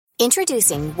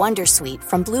Introducing Wondersuite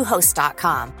from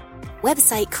Bluehost.com.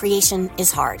 Website creation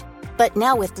is hard, but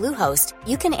now with Bluehost,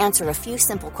 you can answer a few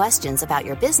simple questions about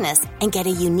your business and get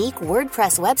a unique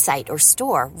WordPress website or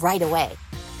store right away.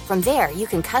 From there, you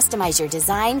can customize your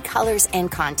design, colors,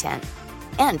 and content.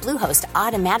 And Bluehost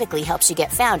automatically helps you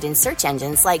get found in search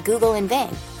engines like Google and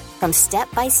Bing. From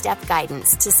step-by-step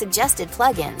guidance to suggested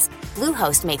plugins,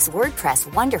 Bluehost makes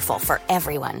WordPress wonderful for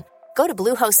everyone. Go to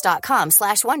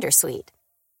bluehost.com/wondersuite.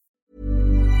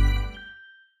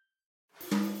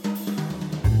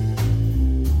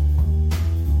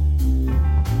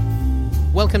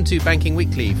 Welcome to Banking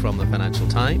Weekly from the Financial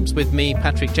Times with me,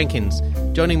 Patrick Jenkins.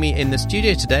 Joining me in the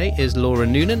studio today is Laura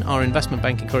Noonan, our investment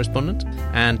banking correspondent.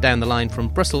 And down the line from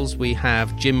Brussels, we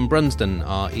have Jim Brunsden,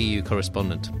 our EU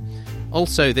correspondent.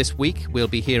 Also this week, we'll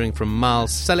be hearing from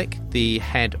Miles Selleck, the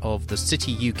head of the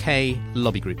City UK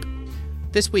lobby group.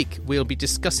 This week, we'll be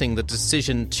discussing the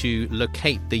decision to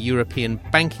locate the European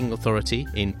Banking Authority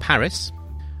in Paris.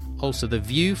 Also the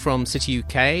view from City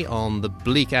UK on the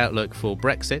bleak outlook for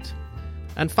Brexit.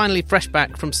 And finally, fresh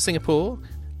back from Singapore,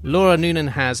 Laura Noonan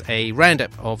has a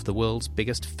roundup of the world's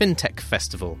biggest fintech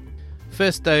festival.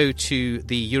 First, though, to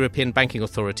the European Banking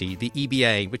Authority, the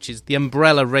EBA, which is the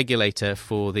umbrella regulator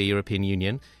for the European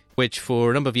Union, which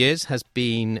for a number of years has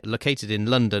been located in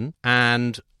London.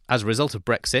 And as a result of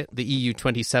Brexit, the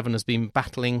EU27 has been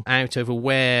battling out over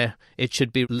where it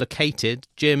should be located.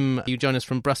 Jim, you join us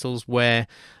from Brussels, where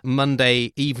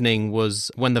Monday evening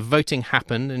was when the voting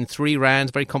happened in 3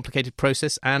 rounds, very complicated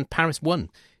process, and Paris won.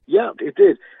 Yeah, it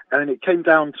did. And it came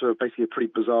down to basically a pretty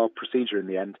bizarre procedure in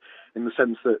the end, in the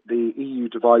sense that the EU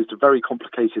devised a very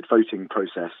complicated voting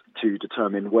process to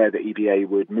determine where the EBA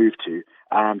would move to.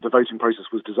 And the voting process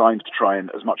was designed to try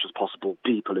and, as much as possible,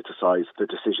 depoliticise the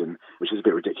decision, which is a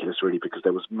bit ridiculous, really, because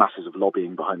there was masses of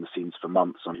lobbying behind the scenes for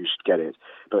months on who should get it.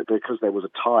 But because there was a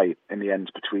tie in the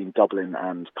end between Dublin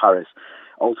and Paris,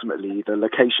 ultimately the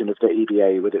location of the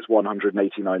EBA with its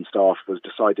 189 staff was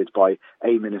decided by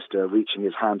a minister reaching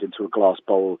his hand into a glass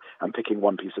bowl and picking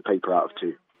one piece of paper out of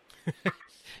 2.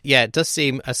 Yeah, it does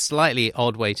seem a slightly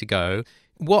odd way to go.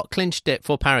 What clinched it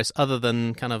for Paris other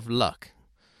than kind of luck?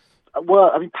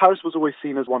 Well, I mean, Paris was always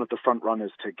seen as one of the front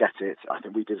runners to get it. I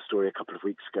think we did a story a couple of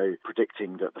weeks ago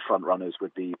predicting that the front runners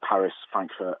would be Paris,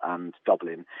 Frankfurt and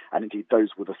Dublin. And indeed,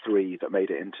 those were the 3 that made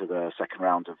it into the second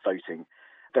round of voting.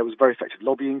 There was a very effective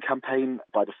lobbying campaign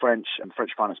by the French, and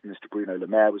French Finance Minister Bruno Le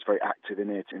Maire was very active in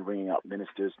it, in ringing up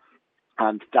ministers.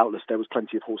 And doubtless there was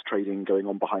plenty of horse trading going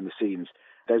on behind the scenes.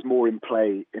 There's more in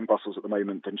play in Brussels at the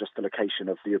moment than just the location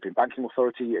of the European Banking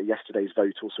Authority. Yesterday's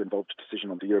vote also involved a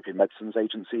decision on the European Medicines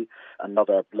Agency,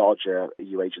 another larger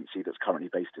EU agency that's currently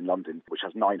based in London, which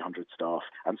has 900 staff.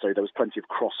 And so there was plenty of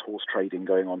cross-horse trading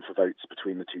going on for votes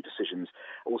between the 2 decisions.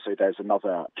 Also, there's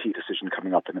another key decision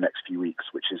coming up in the next few weeks,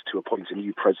 which is to appoint a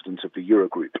new president of the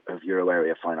Eurogroup of Euro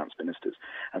area finance ministers.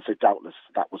 And so doubtless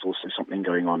that was also something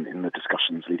going on in the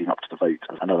discussions leading up to the vote,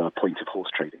 another point of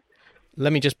horse trading.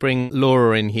 Let me just bring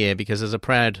Laura in here, because as a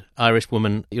proud Irish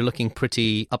woman, you're looking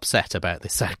pretty upset about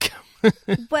this outcome.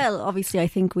 Well, obviously, I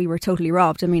think we were totally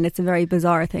robbed. I mean, it's a very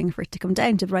bizarre thing for it to come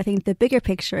down to. But I think the bigger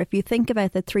picture, if you think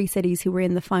about the 3 cities who were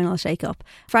in the final shake-up,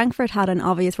 Frankfurt had an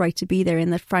obvious right to be there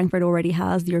in that Frankfurt already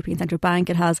has the European Central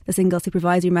Bank, it has the single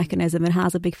supervisory mechanism, it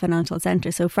has a big financial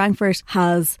centre. So Frankfurt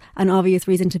has an obvious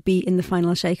reason to be in the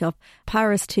final shake-up.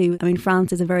 Paris too. I mean,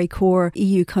 France is a very core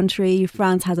EU country.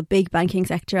 France has a big banking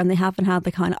sector and they haven't had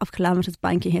the kind of calamitous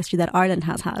banking history that Ireland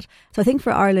has had. So I think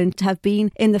for Ireland to have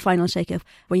been in the final shake-up,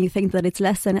 when you think that it's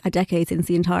less than a decade since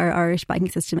the entire Irish banking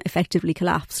system effectively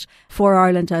collapsed, for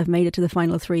Ireland to have made it to the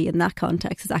final 3 in that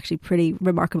context is actually pretty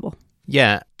remarkable.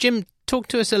 Yeah. Jim, talk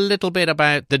to us a little bit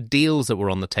about the deals that were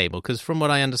on the table, because from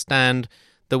what I understand,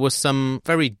 there were some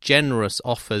very generous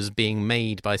offers being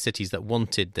made by cities that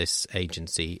wanted this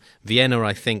agency. Vienna,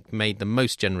 I think, made the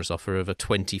most generous offer of a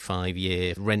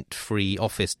 25-year rent-free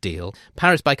office deal.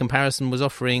 Paris, by comparison, was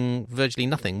offering virtually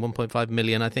nothing, 1.5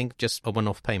 million, I think, just a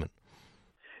one-off payment.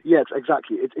 Yes,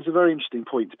 exactly. It's a very interesting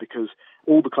point because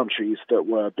all the countries that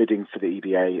were bidding for the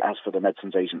EBA, as for the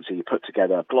Medicines Agency, put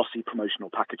together glossy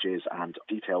promotional packages and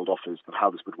detailed offers of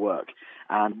how this would work.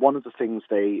 And one of the things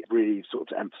they really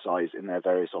sort of emphasised in their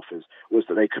various offers was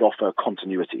that they could offer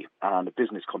continuity and a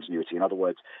business continuity. In other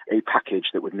words, a package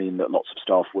that would mean that lots of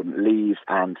staff wouldn't leave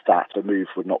and that the move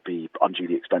would not be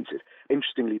unduly expensive.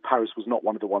 Interestingly, Paris was not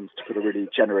one of the ones to put a really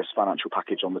generous financial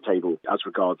package on the table as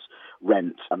regards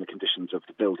rent and the conditions of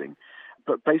the building.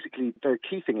 But basically, the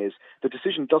key thing is the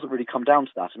decision doesn't really come down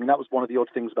to that. I mean, that was one of the odd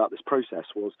things about this process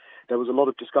was there was a lot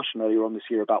of discussion earlier on this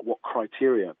year about what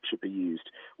criteria should be used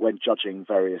when judging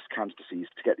various candidacies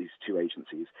to get these two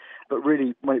agencies. But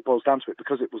really, when it boils down to it,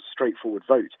 because it was a straightforward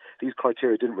vote, these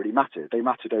criteria didn't really matter. They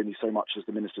mattered only so much as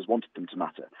the ministers wanted them to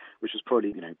matter, which was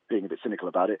probably, being a bit cynical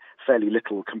about it, fairly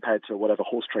little compared to whatever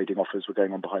horse trading offers were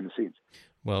going on behind the scenes.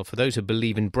 Well, for those who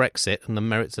believe in Brexit and the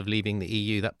merits of leaving the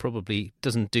EU, that probably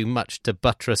doesn't do much to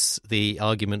buttress the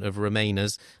argument of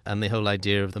Remainers and the whole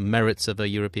idea of the merits of a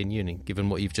European Union, given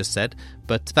what you've just said.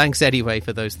 But thanks anyway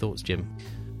for those thoughts, Jim.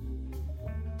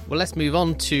 Well, let's move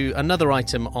on to another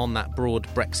item on that broad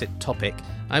Brexit topic.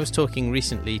 I was talking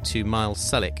recently to Miles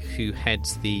Sullick, who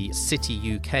heads the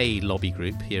City UK lobby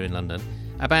group here in London,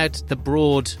 about the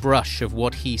broad brush of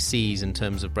what he sees in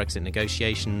terms of Brexit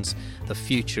negotiations, the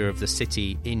future of the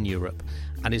city in Europe,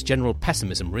 and his general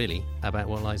pessimism, really, about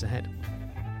what lies ahead.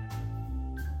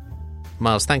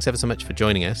 Miles, thanks ever so much for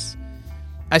joining us.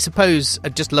 I suppose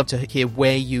I'd just love to hear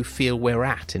where you feel we're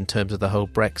at in terms of the whole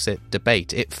Brexit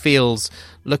debate. It feels,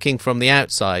 looking from the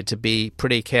outside, to be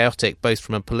pretty chaotic, both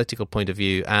from a political point of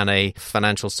view and a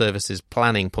financial services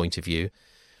planning point of view.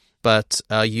 But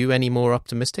are you any more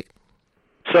optimistic?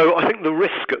 So I think the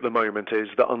risk at the moment is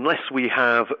that unless we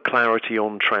have clarity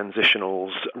on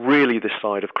transitionals really this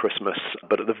side of Christmas,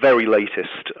 but at the very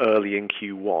latest early in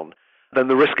Q1, then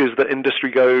the risk is that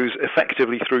industry goes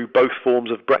effectively through both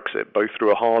forms of Brexit, both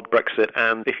through a hard Brexit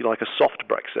and, if you like, a soft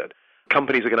Brexit.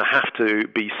 Companies are going to have to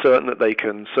be certain that they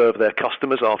can serve their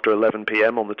customers after 11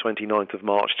 p.m. on the 29th of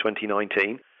March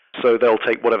 2019. So they'll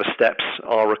take whatever steps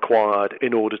are required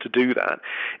in order to do that,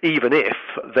 even if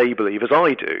they believe, as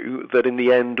I do, that in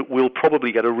the end we'll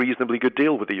probably get a reasonably good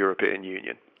deal with the European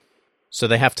Union. So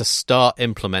they have to start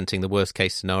implementing the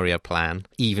worst-case scenario plan,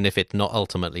 even if it's not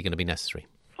ultimately going to be necessary.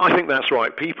 I think that's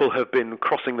right. People have been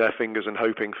crossing their fingers and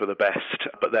hoping for the best,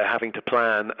 but they're having to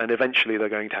plan, and eventually they're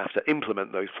going to have to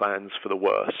implement those plans for the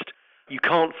worst. You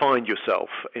can't find yourself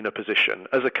in a position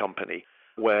as a company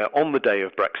where on the day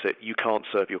of Brexit you can't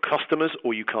serve your customers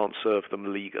or you can't serve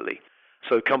them legally.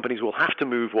 So companies will have to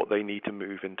move what they need to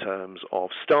move in terms of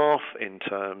staff, in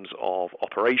terms of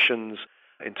operations,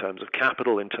 in terms of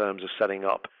capital, in terms of setting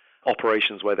up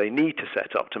operations where they need to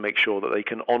set up to make sure that they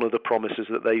can honour the promises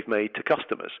that they've made to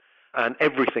customers. And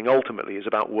everything ultimately is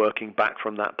about working back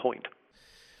from that point.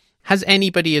 Has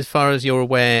anybody, as far as you're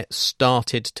aware,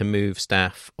 started to move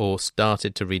staff or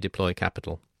started to redeploy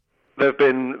capital? There have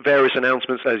been various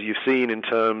announcements, as you've seen, in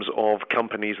terms of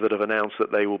companies that have announced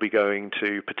that they will be going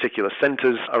to particular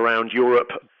centres around Europe,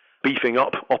 beefing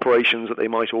up operations that they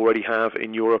might already have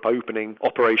in Europe, opening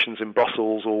operations in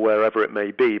Brussels or wherever it may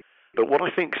be. But what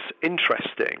I think's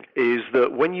interesting is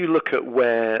that when you look at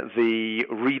where the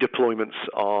redeployments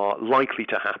are likely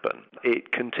to happen,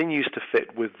 it continues to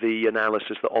fit with the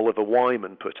analysis that Oliver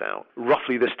Wyman put out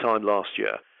roughly this time last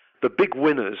year. The big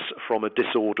winners from a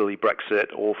disorderly Brexit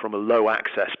or from a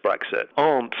low-access Brexit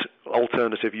aren't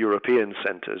alternative European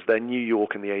centres, they're New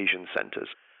York and the Asian centres.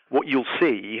 What you'll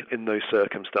see in those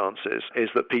circumstances is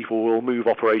that people will move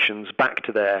operations back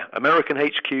to their American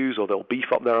HQs, or they'll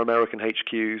beef up their American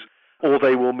HQs, or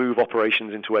they will move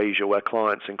operations into Asia, where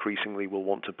clients increasingly will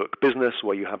want to book business,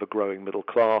 where you have a growing middle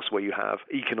class, where you have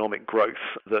economic growth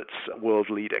that's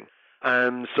world-leading.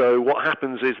 And so what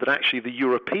happens is that actually the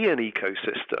European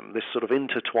ecosystem, this sort of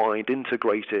intertwined,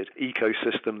 integrated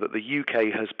ecosystem that the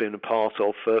UK has been a part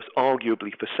of for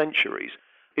arguably for centuries,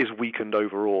 is weakened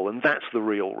overall, and that's the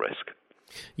real risk.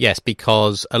 Yes,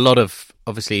 because a lot of,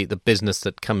 obviously, the business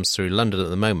that comes through London at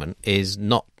the moment is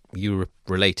not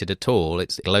Europe-related at all.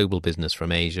 It's global business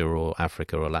from Asia or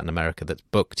Africa or Latin America that's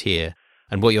booked here.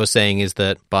 And what you're saying is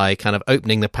that by kind of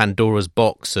opening the Pandora's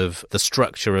box of the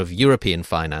structure of European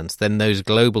finance, then those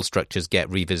global structures get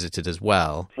revisited as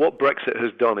well. What Brexit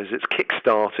has done is it's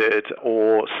kick-started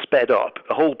or sped up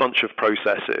a whole bunch of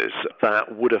processes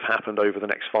that would have happened over the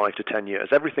next 5 to 10 years.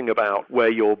 Everything about where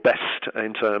you're best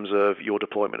in terms of your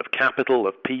deployment of capital,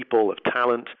 of people, of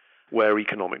talent, where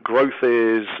economic growth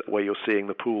is, where you're seeing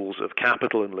the pools of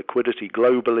capital and liquidity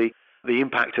globally, the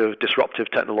impact of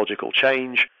disruptive technological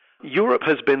change. Europe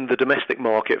has been the domestic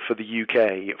market for the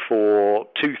UK for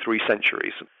 2-3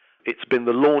 centuries. It's been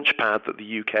the launch pad that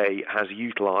the UK has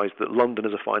utilised, that London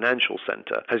as a financial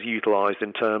centre has utilised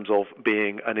in terms of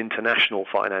being an international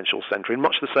financial centre, in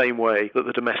much the same way that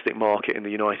the domestic market in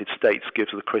the United States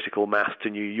gives the critical mass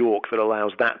to New York that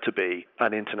allows that to be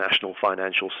an international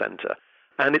financial centre.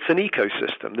 And it's an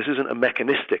ecosystem. This isn't a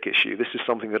mechanistic issue. This is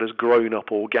something that has grown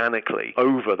up organically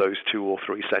over those 2 or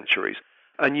 3 centuries.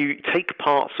 And you take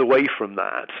parts away from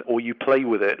that, or you play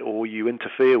with it, or you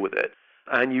interfere with it,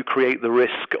 and you create the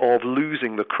risk of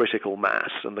losing the critical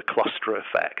mass and the cluster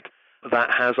effect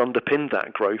that has underpinned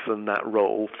that growth and that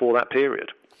role for that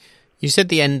period. You said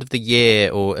the end of the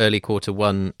year or early quarter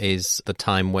one is the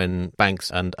time when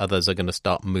banks and others are going to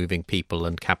start moving people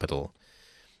and capital.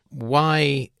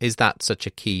 Why is that such a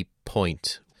key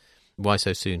point? Why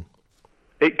so soon?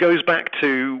 It goes back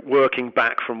to working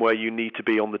back from where you need to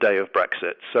be on the day of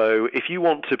Brexit. So if you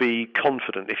want to be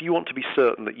confident, if you want to be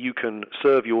certain that you can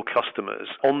serve your customers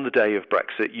on the day of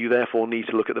Brexit, you therefore need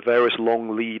to look at the various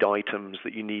long lead items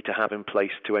that you need to have in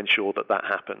place to ensure that that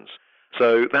happens.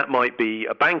 So that might be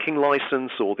a banking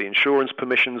license or the insurance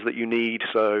permissions that you need.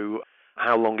 So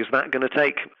how long is that going to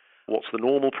take? What's the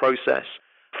normal process?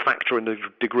 Factor in the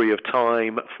degree of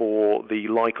time for the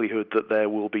likelihood that there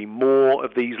will be more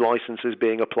of these licenses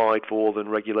being applied for than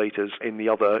regulators in the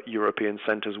other European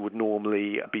centres would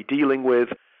normally be dealing with.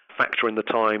 Factor in the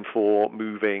time for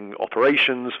moving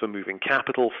operations, for moving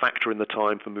capital. Factor in the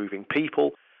time for moving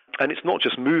people. And it's not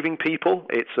just moving people,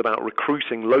 it's about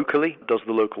recruiting locally. Does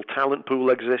the local talent pool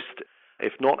exist?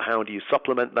 If not, how do you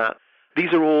supplement that?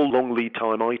 These are all long lead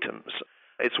time items.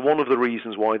 It's one of the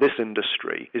reasons why this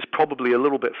industry is probably a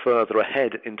little bit further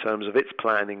ahead in terms of its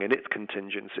planning and its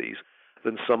contingencies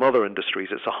than some other industries.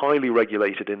 It's a highly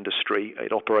regulated industry.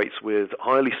 It operates with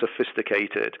highly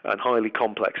sophisticated and highly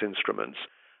complex instruments.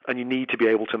 And you need to be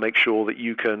able to make sure that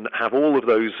you can have all of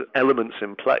those elements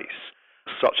in place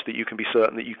such that you can be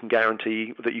certain that you can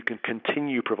guarantee that you can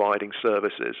continue providing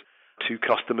services to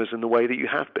customers in the way that you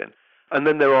have been. And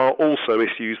then there are also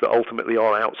issues that ultimately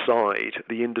are outside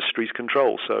the industry's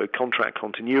control. So contract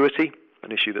continuity,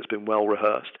 an issue that's been well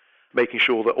rehearsed, making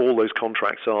sure that all those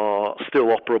contracts are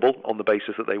still operable on the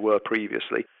basis that they were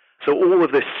previously. So all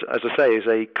of this, as I say, is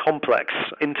a complex,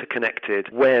 interconnected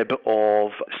web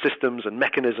of systems and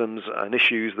mechanisms and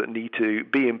issues that need to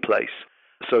be in place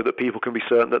so that people can be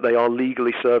certain that they are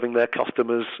legally serving their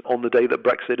customers on the day that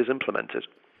Brexit is implemented.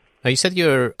 Now, you said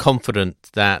you're confident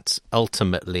that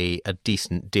ultimately a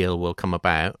decent deal will come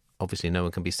about. Obviously, no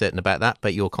one can be certain about that,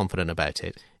 but you're confident about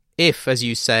it. If, as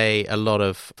you say, a lot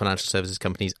of financial services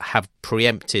companies have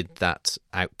preempted that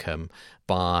outcome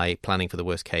by planning for the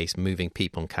worst case, moving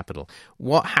people and capital,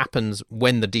 what happens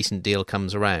when the decent deal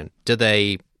comes around? Do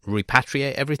they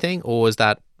repatriate everything, or is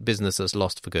that business that's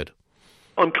lost for good?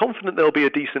 I'm confident there'll be a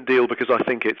decent deal because I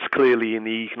think it's clearly in the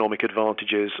economic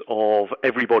advantages of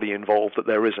everybody involved that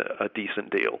there is a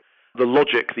decent deal. The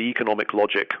logic, the economic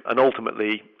logic, and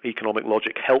ultimately economic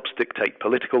logic helps dictate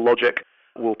political logic,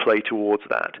 will play towards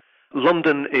that.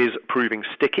 London is proving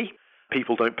sticky.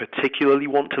 People don't particularly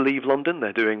want to leave London.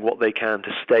 They're doing what they can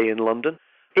to stay in London.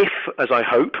 If, as I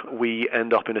hope, we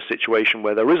end up in a situation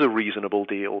where there is a reasonable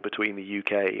deal between the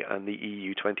UK and the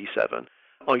EU 27,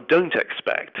 I don't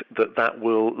expect that that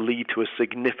will lead to a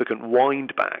significant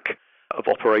wind back of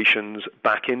operations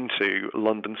back into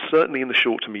London, certainly in the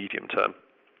short to medium term.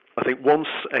 I think once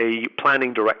a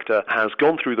planning director has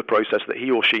gone through the process that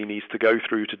he or she needs to go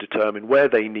through to determine where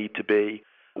they need to be,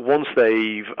 once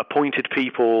they've appointed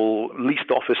people,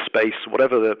 leased office space,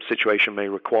 whatever the situation may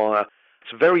require,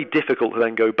 it's very difficult to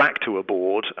then go back to a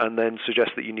board and then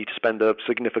suggest that you need to spend a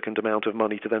significant amount of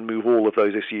money to then move all of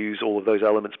those issues, all of those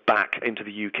elements back into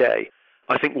the UK.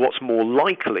 I think what's more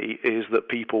likely is that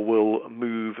people will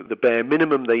move the bare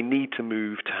minimum they need to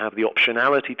move to have the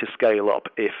optionality to scale up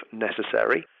if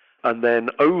necessary. And then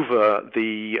over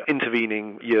the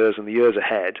intervening years and the years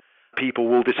ahead, people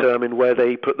will determine where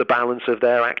they put the balance of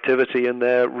their activity and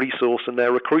their resource and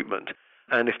their recruitment.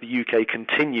 And if the UK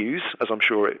continues, as I'm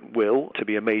sure it will, to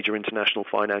be a major international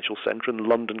financial centre, and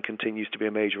London continues to be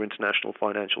a major international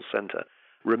financial centre,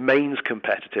 remains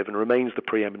competitive and remains the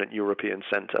preeminent European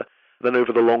centre, then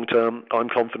over the long term, I'm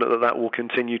confident that that will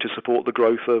continue to support the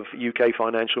growth of UK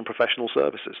financial and professional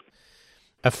services.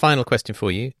 A final question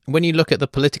for you. When you look at the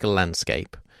political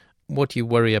landscape, what do you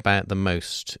worry about the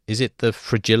most? Is it the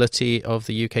fragility of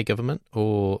the UK government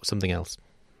or something else?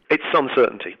 It's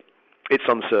uncertainty. It's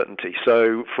uncertainty.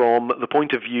 So from the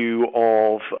point of view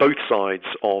of both sides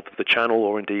of the Channel,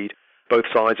 or indeed both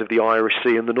sides of the Irish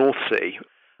Sea and the North Sea,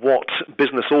 what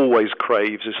business always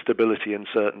craves is stability and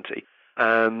certainty.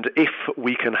 And if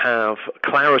we can have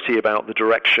clarity about the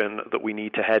direction that we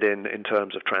need to head in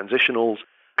terms of transitionals,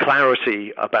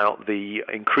 clarity about the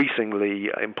increasingly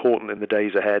important in the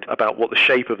days ahead about what the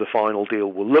shape of the final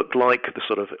deal will look like, the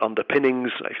sort of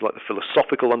underpinnings, if you like, the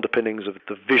philosophical underpinnings of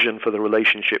the vision for the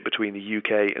relationship between the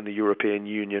UK and the European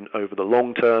Union over the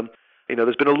long term. You know,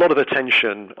 there's been a lot of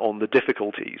attention on the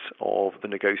difficulties of the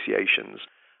negotiations.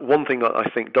 One thing that I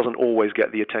think doesn't always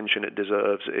get the attention it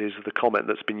deserves is the comment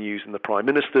that's been used in the Prime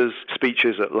Minister's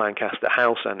speeches at Lancaster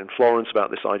House and in Florence about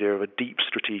this idea of a deep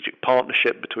strategic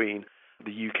partnership between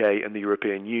the UK and the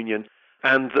European Union,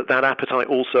 and that appetite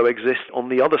also exists on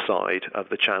the other side of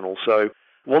the channel. So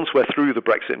once we're through the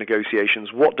Brexit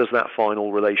negotiations, what does that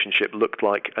final relationship look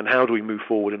like, and how do we move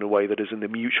forward in a way that is in the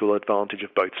mutual advantage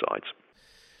of both sides?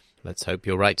 Let's hope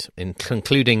you're right in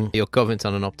concluding your comments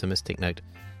on an optimistic note.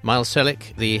 Miles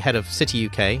Selick, the head of Citi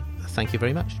UK, thank you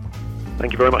very much.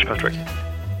 Thank you very much, Patrick.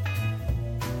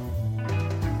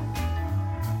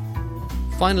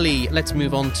 Finally, let's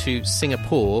move on to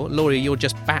Singapore. Laura, you're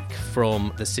just back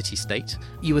from the city-state.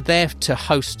 You were there to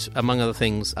host, among other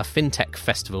things, a fintech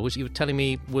festival, which you were telling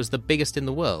me was the biggest in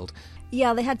the world.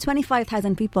 Yeah, they had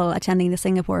 25,000 people attending the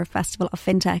Singapore Festival of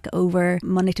Fintech over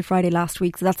Monday to Friday last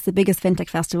week. So that's the biggest fintech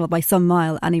festival by some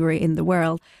mile anywhere in the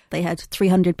world. They had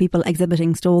 300 people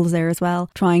exhibiting stalls there as well,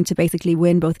 trying to basically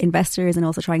win both investors and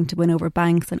also trying to win over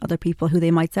banks and other people who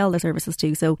they might sell their services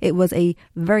to. So it was a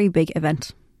very big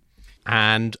event.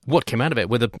 And what came out of it?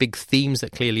 Were the big themes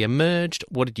that clearly emerged?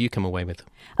 What did you come away with?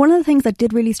 One of the things that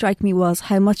did really strike me was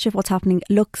how much of what's happening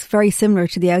looks very similar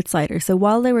to the outsider. So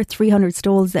while there were 300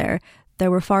 stalls there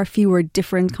were far fewer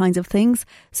different kinds of things.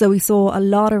 So we saw a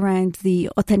lot around the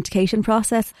authentication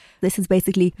process. This is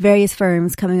basically various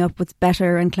firms coming up with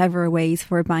better and cleverer ways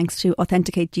for banks to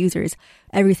authenticate users.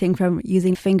 Everything from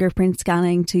using fingerprint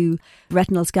scanning to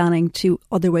retinal scanning to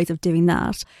other ways of doing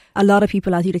that. A lot of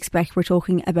people, as you'd expect, were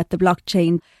talking about the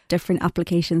blockchain, different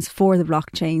applications for the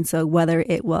blockchain. So whether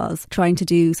it was trying to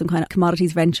do some kind of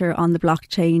commodities venture on the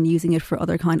blockchain, using it for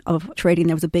other kind of trading,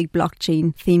 there was a big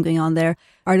blockchain theme going on there.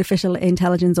 Artificial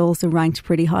intelligence also ranked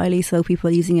pretty highly, so people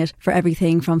using it for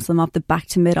everything from some of the back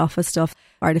to mid-office stuff,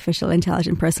 artificial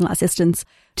intelligent personal assistants,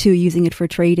 to using it for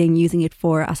trading, using it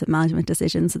for asset management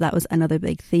decisions. So that was another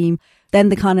big theme. Then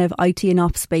the kind of IT and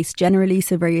ops space generally,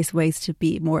 so various ways to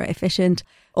be more efficient.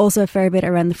 Also a fair bit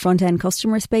around the front-end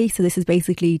customer space. So this is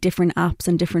basically different apps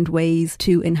and different ways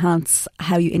to enhance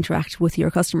how you interact with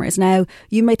your customers. Now,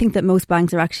 you may think that most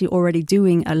banks are actually already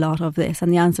doing a lot of this,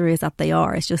 and the answer is that they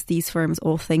are. It's just these firms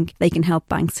all think they can help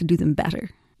banks to do them better.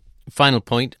 Final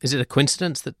point, is it a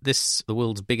coincidence that the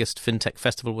world's biggest fintech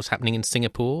festival was happening in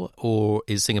Singapore, or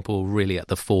is Singapore really at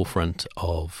the forefront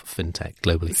of fintech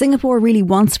globally? Singapore really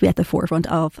wants to be at the forefront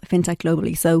of fintech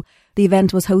globally. So the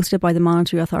event was hosted by the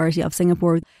Monetary Authority of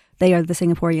Singapore. They are the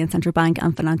Singaporean central bank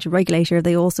and financial regulator.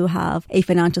 They also have a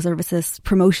financial services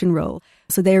promotion role.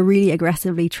 So they're really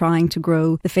aggressively trying to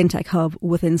grow the fintech hub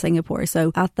within Singapore.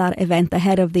 So at that event, the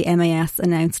head of the MAS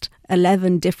announced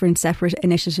 11 different separate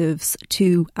initiatives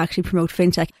to actually promote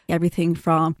fintech. Everything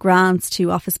from grants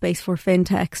to office space for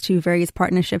fintechs to various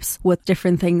partnerships with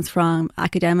different things from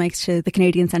academics to the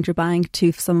Canadian Central Bank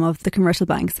to some of the commercial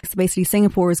banks. So basically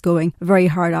Singapore is going very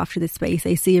hard after this space.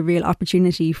 They see a real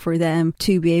opportunity for them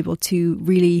to be able to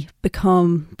really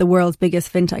become the world's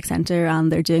biggest fintech centre,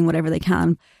 and they're doing whatever they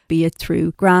can, be it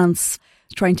through grants,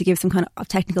 trying to give some kind of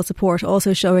technical support,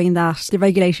 also showing that the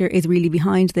regulator is really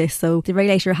behind this. So the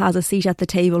regulator has a seat at the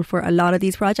table for a lot of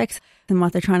these projects. And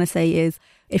what they're trying to say is,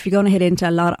 if you're going to hit into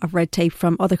a lot of red tape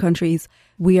from other countries,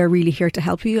 we are really here to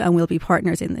help you and we'll be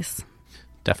partners in this.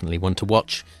 Definitely one to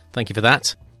watch. Thank you for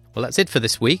that. Well, that's it for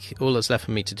this week. All that's left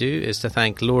for me to do is to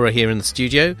thank Laura here in the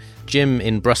studio, Jim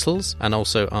in Brussels, and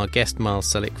also our guest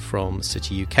Miles Selick from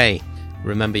Citi UK.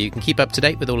 Remember, you can keep up to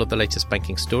date with all of the latest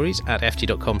banking stories at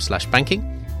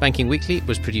ft.com/banking. Banking Weekly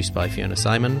was produced by Fiona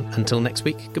Simon. Until next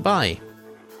week, goodbye.